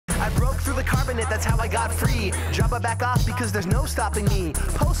through the carbonate, that's how I got free. Jabba back off because there's no stopping me.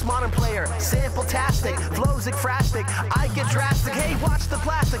 Postmodern player, sample-tastic, flows ekphrastic. I get drastic, hey, watch the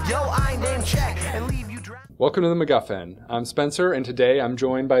plastic. Yo, I name check and leave you drastic. Welcome to The MacGuffin. I'm Spencer, and today I'm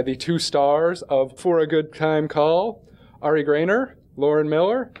joined by the two stars of For a Good Time Call, Ari Graynor, Lauren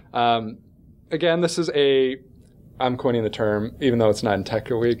Miller. Again, this is I'm coining the term, even though it's not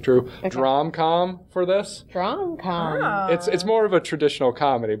technically true, drom-com for this. Drom-com. Oh. It's more of a traditional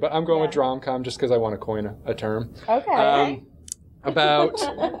comedy, but I'm going with drom-com just because I want to coin a term. Okay. About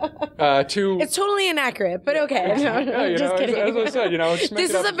two... It's totally inaccurate, but okay. No, just kidding. As I said, just make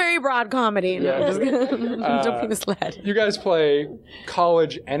this is a very broad comedy. Don't be misled. You guys play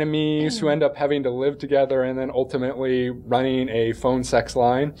college enemies who end up having to live together and then ultimately running a phone sex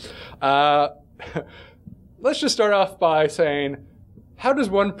line. Let's just start off by saying, how does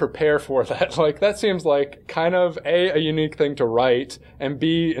one prepare for that? Like, that seems like kind of a unique thing to write, and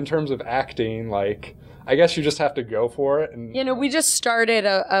B, in terms of acting, like, I guess you just have to go for it. And we just started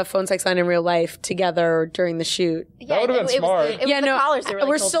a phone sex line in real life together during the shoot. That would have been smart.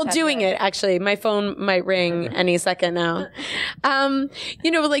 We're still doing it, actually. My phone might ring any second now.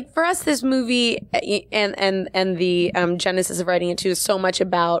 Like for us, this movie and the genesis of writing it too is so much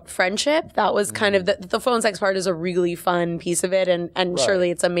about friendship. That was kind of the phone sex part is a really fun piece of it, and surely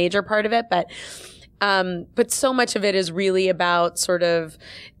it's a major part of it. But so much of it is really about sort of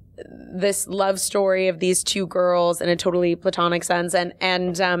this love story of these two girls in a totally platonic sense,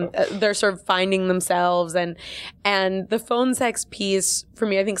 and they're sort of finding themselves, and the phone sex piece for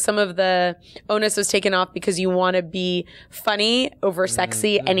me, I think some of the onus was taken off because you want to be funny over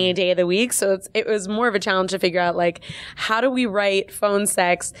sexy any day of the week. So it was more of a challenge to figure out, like, how do we write phone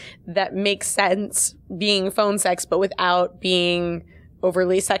sex that makes sense being phone sex but without being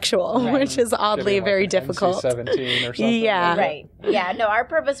overly sexual, which is oddly very difficult. NC-17 or something. Yeah. Right. Yeah. No, our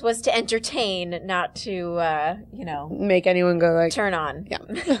purpose was to entertain, not to, make anyone go like, turn on. Yeah.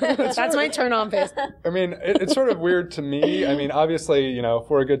 That's my turn on face. I mean, it's sort of weird to me. I mean, obviously,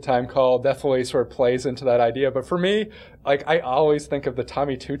 For a Good Time Call definitely sort of plays into that idea. But for me, like, I always think of the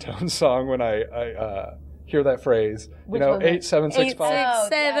Tommy Two-Tone song when I hear that phrase. 8765.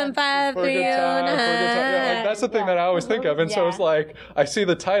 8675309. For a good time, for a good time. Like, that's the thing that I always think of. And so it's like, I see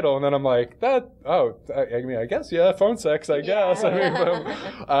the title and then I'm like, I guess, phone sex, I guess.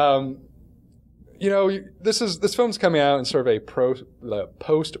 I mean, this film's coming out in sort of a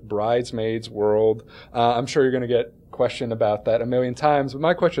post-Bridesmaids world. I'm sure you're going to get questioned about that a million times. But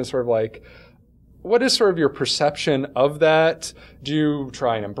my question is sort of like, what is sort of your perception of that? Do you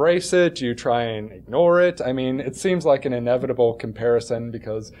try and embrace it? Do you try and ignore it? I mean, it seems like an inevitable comparison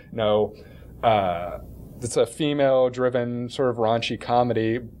because, it's a female-driven sort of raunchy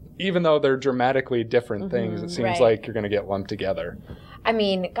comedy. Even though they're dramatically different things, it seems like you're going to get lumped together. I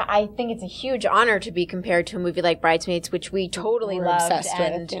mean, I think it's a huge honor to be compared to a movie like Bridesmaids, which we totally loved.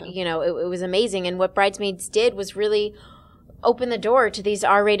 And, it was amazing. And what Bridesmaids did was really open the door to these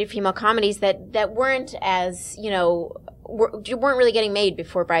R-rated female comedies that weren't as, weren't really getting made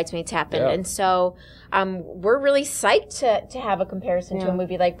before Bridesmaids happened. Yeah. And so we're really psyched to have a comparison to a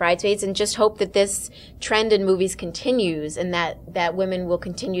movie like Bridesmaids, and just hope that this trend in movies continues, and that women will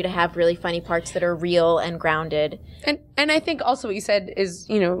continue to have really funny parts that are real and grounded. And I think also what you said is,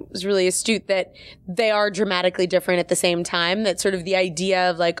 is really astute, that they are dramatically different at the same time. That sort of the idea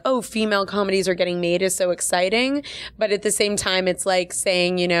of like, female comedies are getting made is so exciting. But at the same time, it's like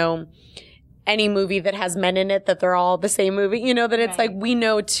saying, any movie that has men in it, that they're all the same movie, that it's like, we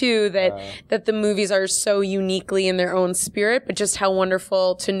know too that the movies are so uniquely in their own spirit, but just how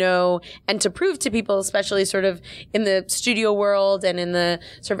wonderful to know and to prove to people, especially sort of in the studio world and in the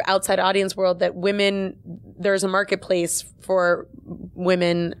sort of outside audience world, that there's a marketplace for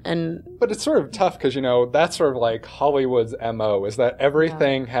women. But it's sort of tough because, that's sort of like Hollywood's MO, is that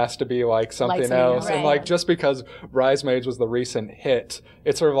everything has to be like something else. Right. And like, just because Bridesmaids was the recent hit,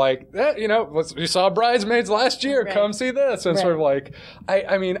 it's sort of like, you saw Bridesmaids last year, come see this. And sort of like,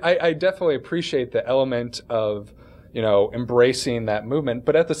 I definitely appreciate the element of, embracing that movement.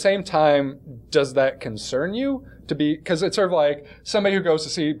 But at the same time, does that concern you? Because it's sort of like somebody who goes to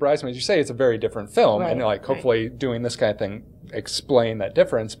see Bridesmaids, you say it's a very different film, and like hopefully doing this kind of thing explain that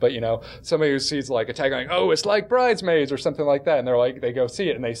difference. But somebody who sees like a tag going, it's like Bridesmaids or something like that, and they're like, they go see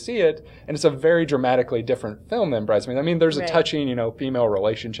it and they see it, and it's a very dramatically different film than Bridesmaids. I mean, there's a touching female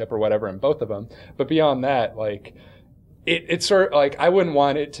relationship or whatever in both of them, but beyond that, like it's sort of like I wouldn't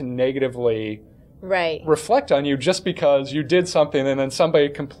want it to negatively reflect on you just because you did something and then somebody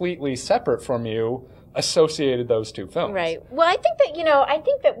completely separate from you associated those two films. Right. Well, I think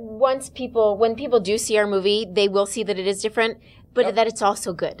that, when people do see our movie, they will see that it is different. but that it's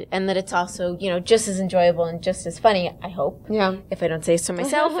also good and that it's also, you know, just as enjoyable and just as funny, I hope. Yeah. If I don't say so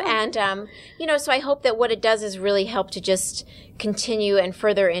myself. And, you know, so I hope that what it does is really help to just continue and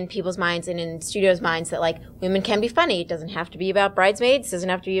further in people's minds and in studios' minds that, like, women can be funny. It doesn't have to be about bridesmaids. It doesn't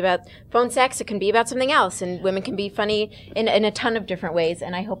have to be about phone sex. It can be about something else. And women can be funny in a ton of different ways.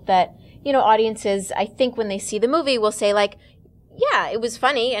 And I hope that, you know, audiences, I think when they see the movie will say, like, yeah, it was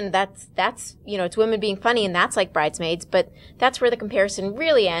funny, and that's you know, it's women being funny, and that's like Bridesmaids, but that's where the comparison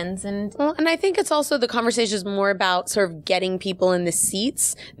really ends. And I think it's also the conversation is more about sort of getting people in the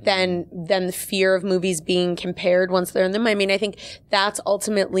seats than the fear of movies being compared once they're in them. I mean, I think that's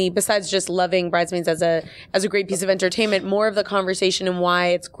ultimately, besides just loving Bridesmaids as a great piece of entertainment, more of the conversation and why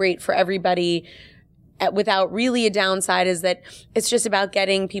it's great for everybody without really a downside is that it's just about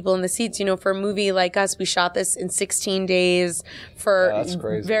getting people in the seats. You know, for a movie like us, we shot this in 16 days for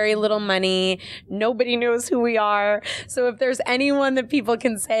very little money. Nobody knows who we are. So if there's anyone that people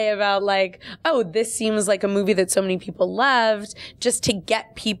can say about, like, oh, this seems like a movie that so many people loved, just to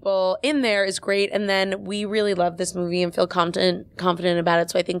get people in there is great. And then we really love this movie and feel confident about it.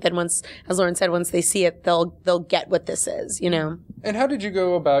 So I think that once, as Lauren said, once they see it, they'll get what this is, you know. And how did you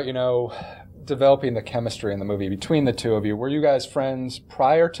go about, you know, developing the chemistry in the movie between the two of you? Were you guys friends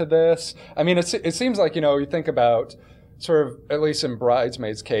prior to this? I mean, it seems like, you know, you think about sort of, at least in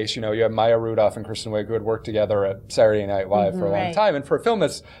Bridesmaids' case, you know, you have Maya Rudolph and Kristen Wiig who had worked together at Saturday Night Live for a long time. And for a film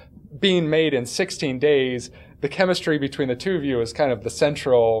that's being made in 16 days, the chemistry between the two of you is kind of the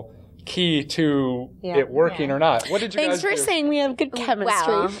central key to it working or not. What did you guys do? Thanks for saying we have good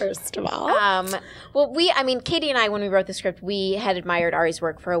chemistry, first of all. Well, Katie and I, when we wrote the script, we had admired Ari's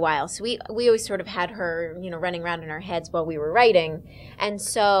work for a while. So we always sort of had her, you know, running around in our heads while we were writing. And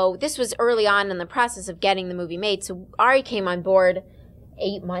so this was early on in the process of getting the movie made. So Ari came on board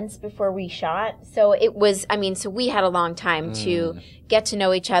 8 months before we shot. So it was, so we had a long time to get to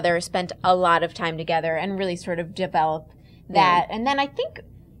know each other, spent a lot of time together, and really sort of develop that. And then I think,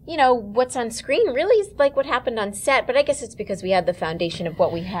 you know, what's on screen really is like what happened on set, but I guess it's because we had the foundation of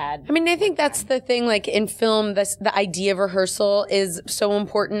what we had. I mean, I think that's the thing, like in film, the idea of rehearsal is so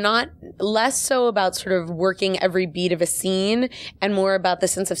important, not less so about sort of working every beat of a scene and more about the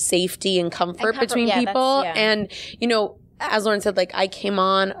sense of safety and comfort between people. And, you know, as Lauren said, like I came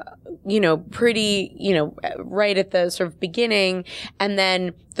on, you know, pretty, you know, right at the sort of beginning. And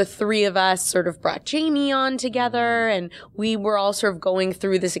then the three of us sort of brought Jamie on together, and we were all sort of going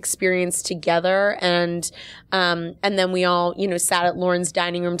through this experience together. And then we all, you know, sat at Lauren's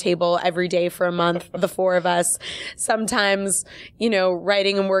dining room table every day for a month, the four of us, sometimes, you know,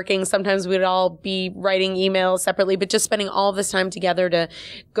 writing and working. Sometimes we'd all be writing emails separately, but just spending all this time together to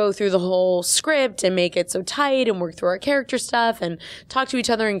go through the whole script and make it so tight and work through our character stuff and talk to each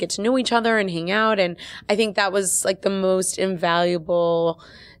other and get to know each other and hang out. And I think that was like the most invaluable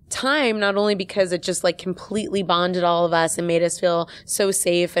time, not only because it just like completely bonded all of us and made us feel so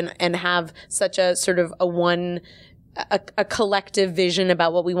safe and have such a sort of a collective vision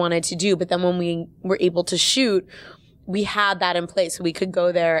about what we wanted to do. But then when we were able to shoot, we had that in place. So we could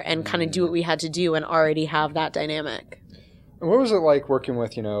go there and kind of do what we had to do and already have that dynamic. And what was it like working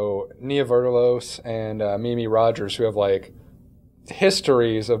with, you know, Nia Vardalos and Mimi Rogers, who have like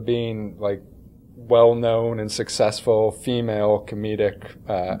histories of being like well-known and successful female comedic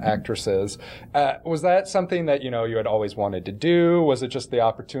actresses? Was that something that, you know, you had always wanted to do? Was it just the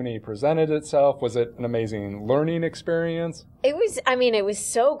opportunity presented itself? Was it an amazing learning experience? It was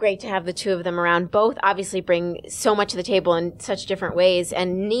so great to have the two of them around. Both obviously bring so much to the table in such different ways.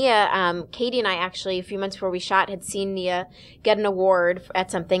 And Nia, Katie and I actually, a few months before we shot, had seen Nia get an award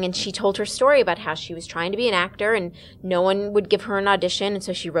at something, and she told her story about how she was trying to be an actor and no one would give her an audition. And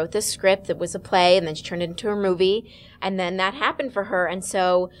so she wrote this script that was a play, and then she turned it into a movie. And then that happened for her. And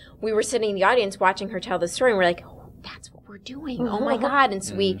so we were sitting in the audience watching her tell the story, and we're like, oh, that's what we're doing. Oh my God. And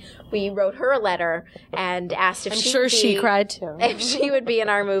so we wrote her a letter and asked if she cried too. If she would be in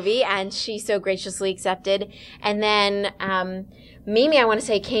our movie, and she so graciously accepted. And then Mimi, I want to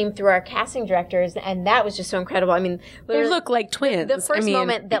say, came through our casting directors, and that was just so incredible. I mean, they look like twins. The first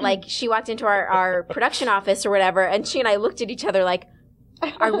moment that like she walked into our production office or whatever, and she and I looked at each other like,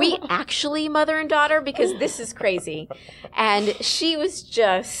 are we actually mother and daughter? Because this is crazy. And she was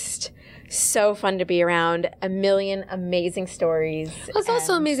just so fun to be around. A million amazing stories. It was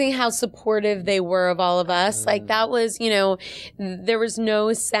also amazing how supportive they were of all of us. Like that was, you know, there was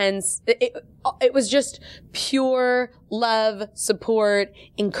no sense. It was just pure love, support,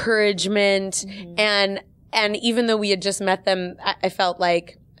 encouragement. And even though we had just met them, I felt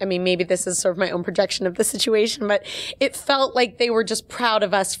like, I mean, maybe this is sort of my own projection of the situation, but it felt like they were just proud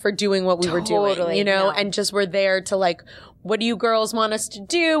of us for doing what we were doing, you know, and just were there to like, what do you girls want us to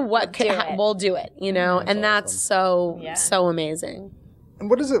do? We'll do it, you know, and that's so amazing. And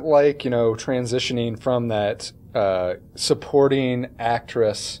what is it like, you know, transitioning from that supporting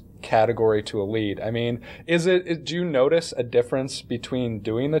actress category to a lead? I mean, do you notice a difference between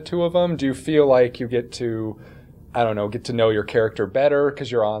doing the two of them? Do you feel like you get to know your character better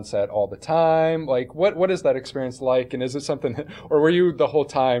because you're on set all the time? Like, what is that experience like? And is it something, or were you the whole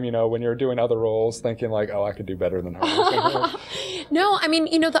time, you know, when you're doing other roles thinking like, oh, I could do better than her? No, I mean,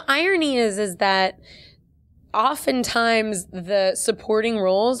 you know, the irony is that oftentimes the supporting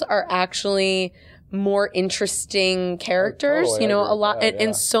roles are actually more interesting characters, you know, a lot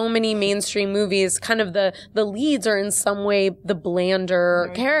in so many mainstream movies, kind of the leads are in some way the blander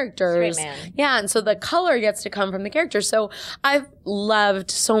characters. Yeah. And so the color gets to come from the character. So I've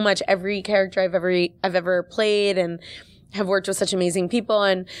loved so much every character I've ever played and have worked with such amazing people.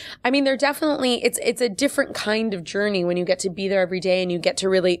 And I mean, they're definitely, it's a different kind of journey when you get to be there every day and you get to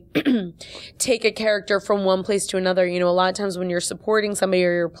really take a character from one place to another. You know, a lot of times when you're supporting somebody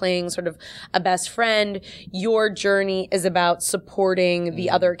or you're playing sort of a best friend, your journey is about supporting the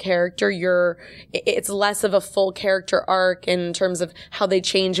other character. It's less of a full character arc in terms of how they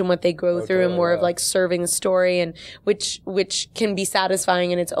change and what they go through, and more of like serving the story, and which can be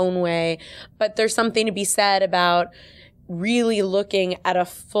satisfying in its own way. But there's something to be said about really looking at a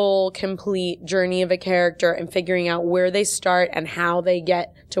full, complete journey of a character and figuring out where they start and how they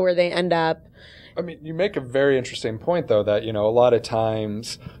get to where they end up. I mean, you make a very interesting point, though, that, you know, a lot of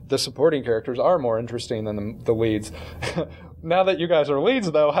times the supporting characters are more interesting than the leads. Now that you guys are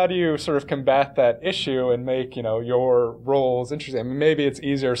leads, though, how do you sort of combat that issue and make, you know, your roles interesting? I mean, maybe it's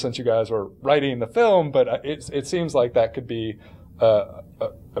easier since you guys were writing the film, but it seems like that could be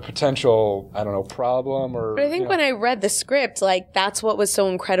a potential, I don't know, problem or... But I think when I read the script, like, that's what was so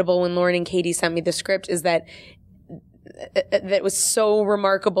incredible when Lauren and Katie sent me the script, is that that was so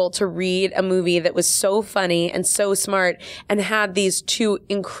remarkable to read a movie that was so funny and so smart and had these two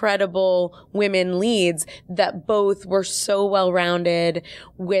incredible women leads that both were so well-rounded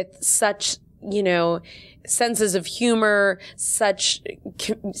with such, you know, senses of humor, such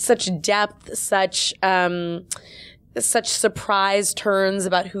depth, such surprise turns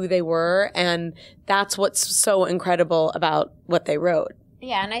about who they were. And that's what's so incredible about what they wrote.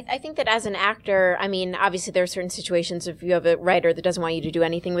 Yeah, and I think that as an actor, I mean, obviously there are certain situations if you have a writer that doesn't want you to do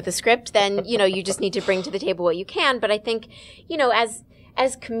anything with the script, then, you know, you just need to bring to the table what you can. But I think, you know,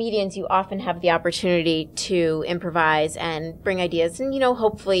 as comedians, you often have the opportunity to improvise and bring ideas. And, you know,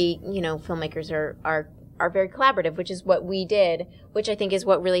 hopefully, you know, filmmakers are very collaborative, which is what we did, which I think is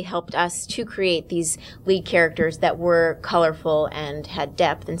what really helped us to create these lead characters that were colorful and had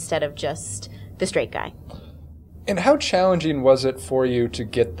depth instead of just the straight guy. And how challenging was it for you to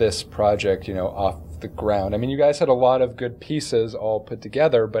get this project, you know, off the ground? I mean, you guys had a lot of good pieces all put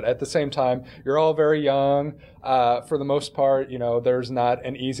together, but at the same time, you're all very young. For the most part, you know, there's not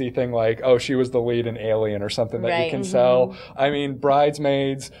an easy thing like, oh, she was the lead in Alien or something that you can sell. I mean,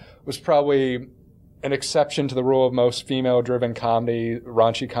 Bridesmaids was probably an exception to the rule of most female-driven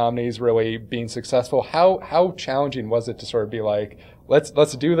raunchy comedies really being successful. How challenging was it to sort of be like,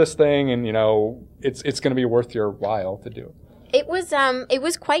 let's do this thing, and, you know, it's going to be worth your while to do it? It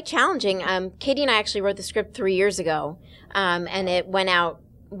was quite challenging. Katie and I actually wrote the script 3 years ago, and it went out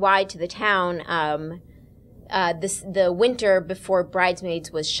wide to the town the winter before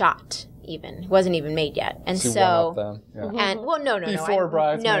Bridesmaids was shot. It wasn't even made yet, and so and well, no, before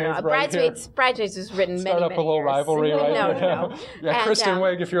Bridesmaids, Bridesmaids was written Start many up a little years. rivalry, right? No. Yeah, and, Kristen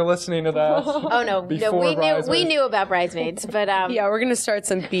Wiig, if you're listening to that. Oh no, we knew about Bridesmaids, but yeah, we're gonna start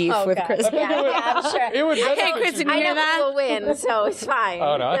some beef with Kristen. Yeah, I'm sure. It would. Hey, Kristen, you hear that? I know who will win, so it's fine.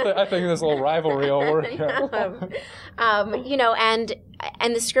 Oh no, I think this little rivalry will work. You know, and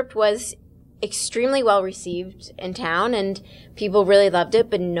the script was extremely well received in town, and people really loved it,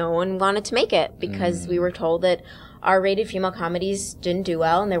 but no one wanted to make it because we were told that R-rated female comedies didn't do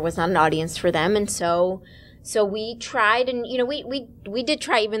well and there was not an audience for them. And so we tried, and, you know, we did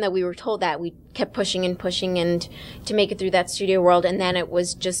try, even though we were told that. We kept pushing and to make it through that studio world. And then it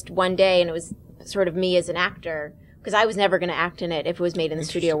was just one day, and it was sort of me as an actor, because I was never going to act in it if it was made in the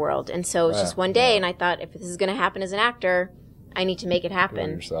studio world. And so it was just one day, and I thought, if this is going to happen as an actor, I need to make it happen.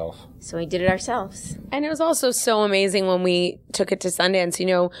 Do it yourself. So we did it ourselves. And it was also so amazing when we took it to Sundance. You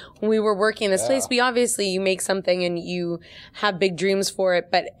know, when we were working in this place, you make something and you have big dreams for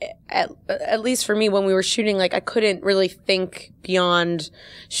it. But at least for me, when we were shooting, like, I couldn't really think beyond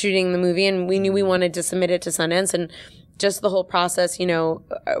shooting the movie. And we knew we wanted to submit it to Sundance. And just the whole process, you know,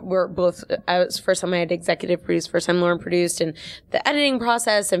 we're both, first time I had executive produced, first time Lauren produced, and the editing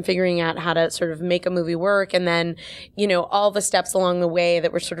process and figuring out how to sort of make a movie work. And then, you know, all the steps along the way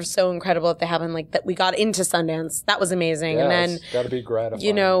that were sort of so incredible that they happened, like that we got into Sundance. That was amazing. Yeah, and then, it's gotta be gratifying.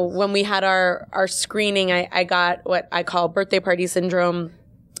 You know, when we had our screening, I got what I call birthday party syndrome,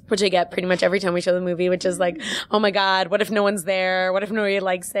 which I get pretty much every time we show the movie, which is like, oh my God, what if no one's there? What if nobody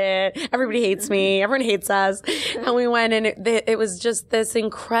likes it? Everybody hates me. Everyone hates us. And we went, and it was just this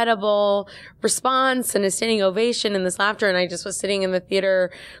incredible response and a standing ovation and this laughter. And I just was sitting in the theater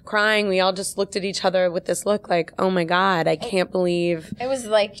crying. We all just looked at each other with this look like, oh my God, I can't believe. It was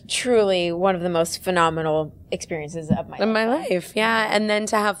like truly one of the most phenomenal experiences of my life. Yeah. And then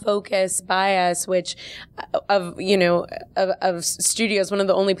to have Focus by us, which of studios, one of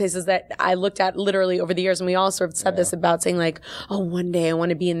the only places that I looked at literally over the years, and we all sort of said this about saying like, oh, one day I want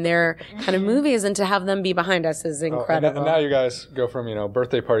to be in their kind of movies, and to have them be behind us is incredible. And now you guys go from, you know,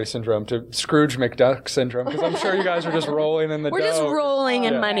 birthday party syndrome to Scrooge McDuck syndrome, because I'm sure you guys are just rolling in the dough. We're just rolling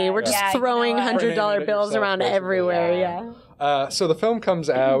in money. We're just throwing $100 bills around everywhere. So the film comes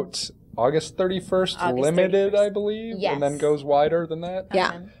out August 31st, limited, 31st. I believe, and then goes wider than that.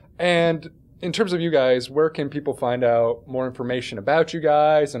 Yeah. And in terms of you guys, where can people find out more information about you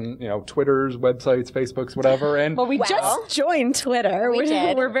guys, and, you know, Twitters, websites, Facebooks, whatever? And well, we just joined Twitter.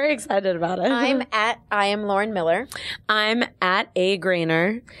 We're very excited about it. I am Lauren Miller. I'm at A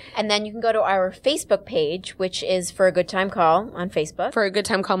Graynor. And then you can go to our Facebook page, which is For a Good Time Call on Facebook. For a Good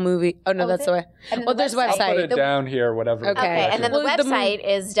Time Call movie. Oh no, that's the way. Well, there's a website. I'll put it down here, whatever. Okay, and then the website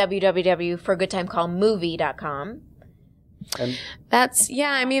is www.forgoodtimecallmovie.com. And that's,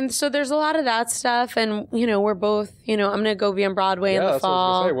 I mean, so there's a lot of that stuff, and, you know, we're both, you know, I'm going to go be on Broadway in the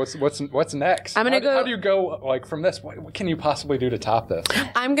fall. What I was gonna say. What's next? I'm going to go. How do you go, like, from this? What can you possibly do to top this?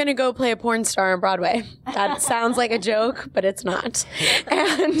 I'm going to go play a porn star on Broadway. That sounds like a joke, but it's not.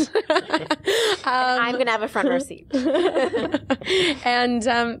 And I'm going to have a front row seat. And,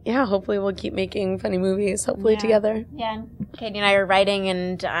 hopefully we'll keep making funny movies, hopefully together. Yeah. Katie and I are writing,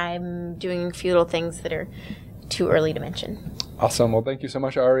 and I'm doing a few little things that are too early to mention. Awesome. Well, thank you so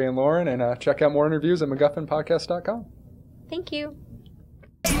much, Ari and Lauren, and check out more interviews at MacGuffinPodcast.com. Thank you.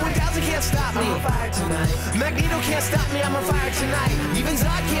 T-1000 can't stop me. I'm on fire tonight. Magneto can't stop me. I'm on fire tonight. Even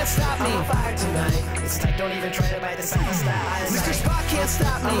Zod can't stop me. I'm on fire tonight. It's tight. Don't even try to buy the second style. Mr. Spock can't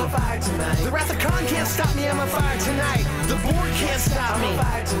stop me. I'm on fire tonight. The Wrath of Khan can't stop me. I'm on fire tonight. The Borg can't stop me. I'm on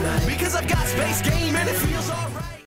fire tonight. Because I've got space game and it feels alright.